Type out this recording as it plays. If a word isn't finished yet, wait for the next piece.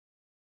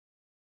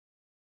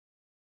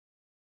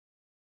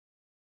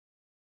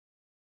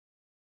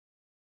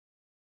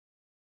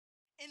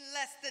In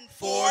less than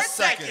 4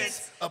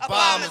 seconds, a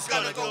bomb is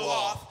gonna go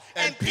off,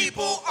 and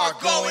people are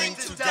going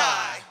to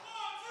die.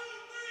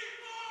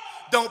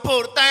 Don't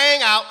pull the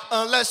thing out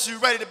unless you're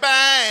ready to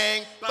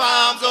bang.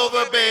 Bombs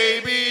over,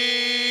 baby.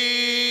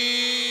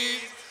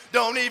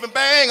 Don't even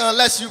bang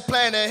unless you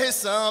plan to hit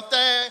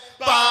something.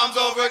 Bombs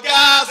over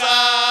Gaza.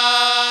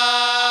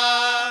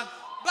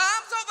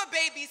 Bombs over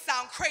baby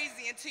sound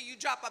crazy until you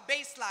drop a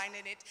bass line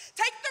in it.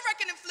 Take the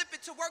record and flip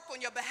it to work on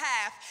your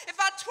behalf. If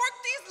I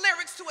twerk these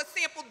lyrics to a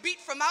sampled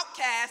beat from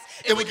Outkast,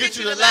 it would get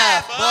you to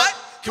laugh, but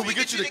can we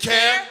get you to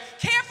care?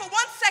 Care for 1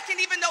 second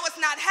even though it's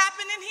not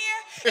happening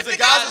here? If the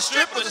Gaza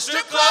Strip was a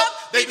strip club,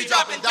 they'd be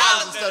dropping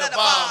dollars instead of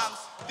bombs.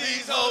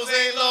 These hoes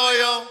ain't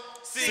loyal.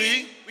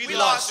 See, we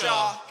lost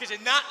y'all. Because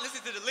you're not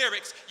listening to the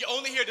lyrics, you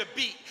only hear the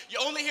beat. You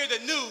only hear the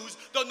news,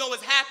 don't know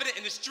what's happening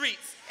in the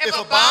streets. If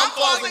a bomb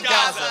falls in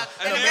Gaza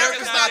and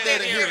America's not there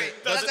to hear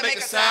it, does it make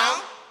a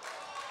sound?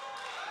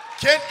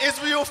 Can't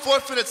Israel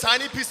forfeit a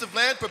tiny piece of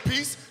land for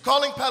peace,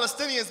 calling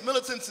Palestinians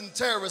militants and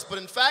terrorists? But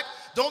in fact,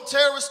 don't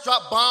terrorists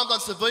drop bombs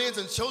on civilians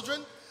and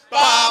children?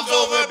 Bombs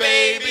over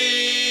babies.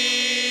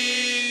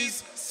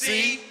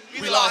 See,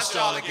 we lost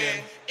y'all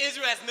again.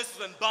 Israel has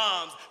missiles and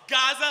bombs.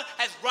 Gaza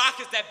has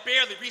rockets that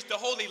barely reach the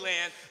Holy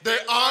Land. Their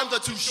arms are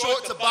too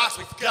short to box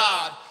with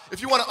God.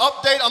 If you want an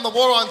update on the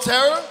war on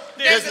terror,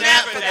 there's an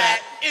app for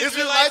that.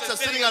 Israelites are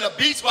sitting on a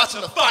beach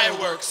watching the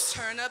fireworks.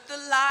 Turn up the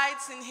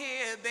lights in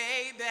here,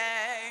 baby.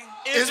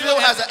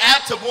 Israel has an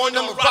app to warn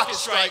them of rocket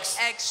strikes.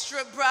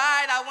 Extra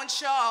bright, I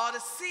want y'all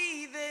to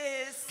see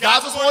this.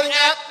 Gaza's warning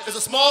app is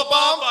a small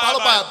bomb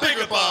followed by a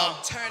bigger bomb.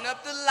 Turn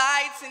up the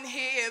lights in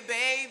here,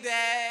 baby.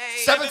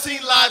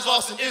 17 lives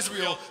lost in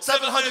Israel,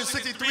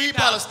 763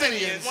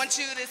 Palestinians. Want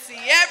you to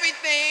see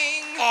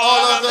everything.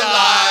 All of the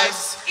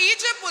lives.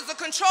 Egypt was a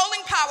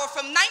controlling power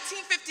from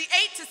 1958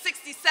 to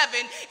 67.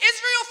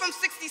 Israel from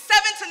 67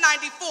 to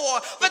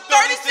 94. For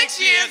 36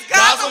 years,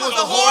 Gaza was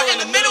a whore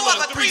in the middle of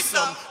a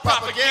threesome.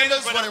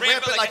 Propaganda's running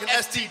rampant like an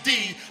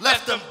STD,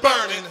 left them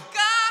burning.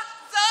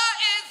 Gaza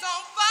is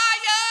on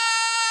fire.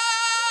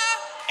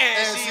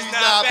 And she's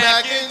not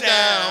backing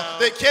down.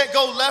 They can't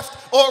go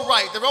left or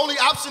right. Their only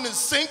option is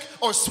sink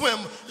or swim.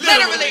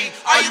 Literally,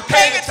 are you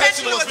paying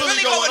attention to what's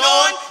really going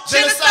on?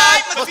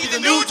 Genocide must be the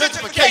new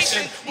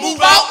gentrification. Move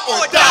out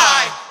or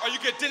die. Or you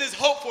could Dennis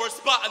hope for a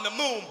spot on the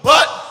moon.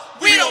 But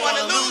we don't want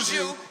to lose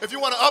you. If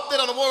you want an update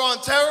on the war on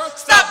terror,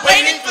 stop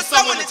waiting for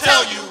someone to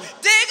tell you.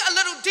 Dig a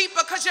little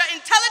deeper, because your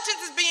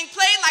intelligence is being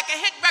played like a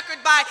hit record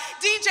by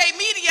DJ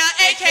Media,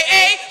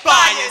 a.k.a.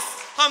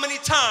 Bias. How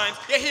many times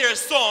you hear a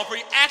song before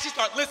you actually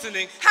start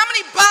listening? How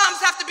many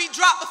bombs have to be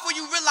dropped before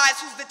you realize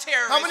who's the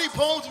terrorist? How many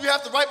poems do you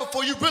have to write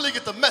before you really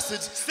get the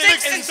message?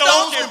 Sticks and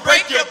stones can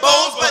break your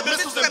bones, but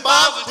missiles and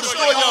bombs will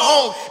destroy your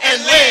home and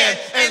land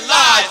and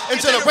lives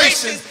and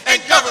generations and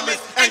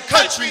governments and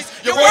countries.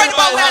 You're worried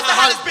about who has the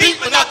hottest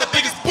beat, but not the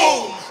biggest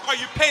boom. Are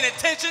you paying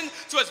attention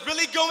to what's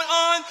really going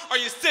on? Or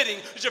are you sitting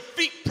with your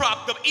feet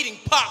propped up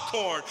eating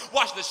popcorn,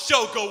 watching the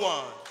show go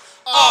on?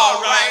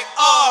 Alright,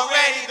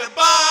 already the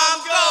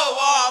bombs go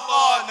off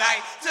all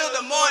night. Till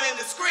the morning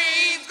the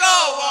screams go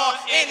on.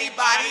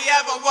 Anybody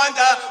ever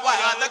wonder why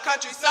other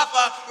countries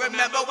suffer?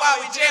 Remember why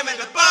we jamming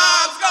the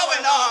bombs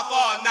going off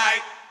all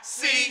night.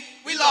 See,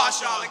 we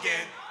lost y'all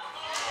again.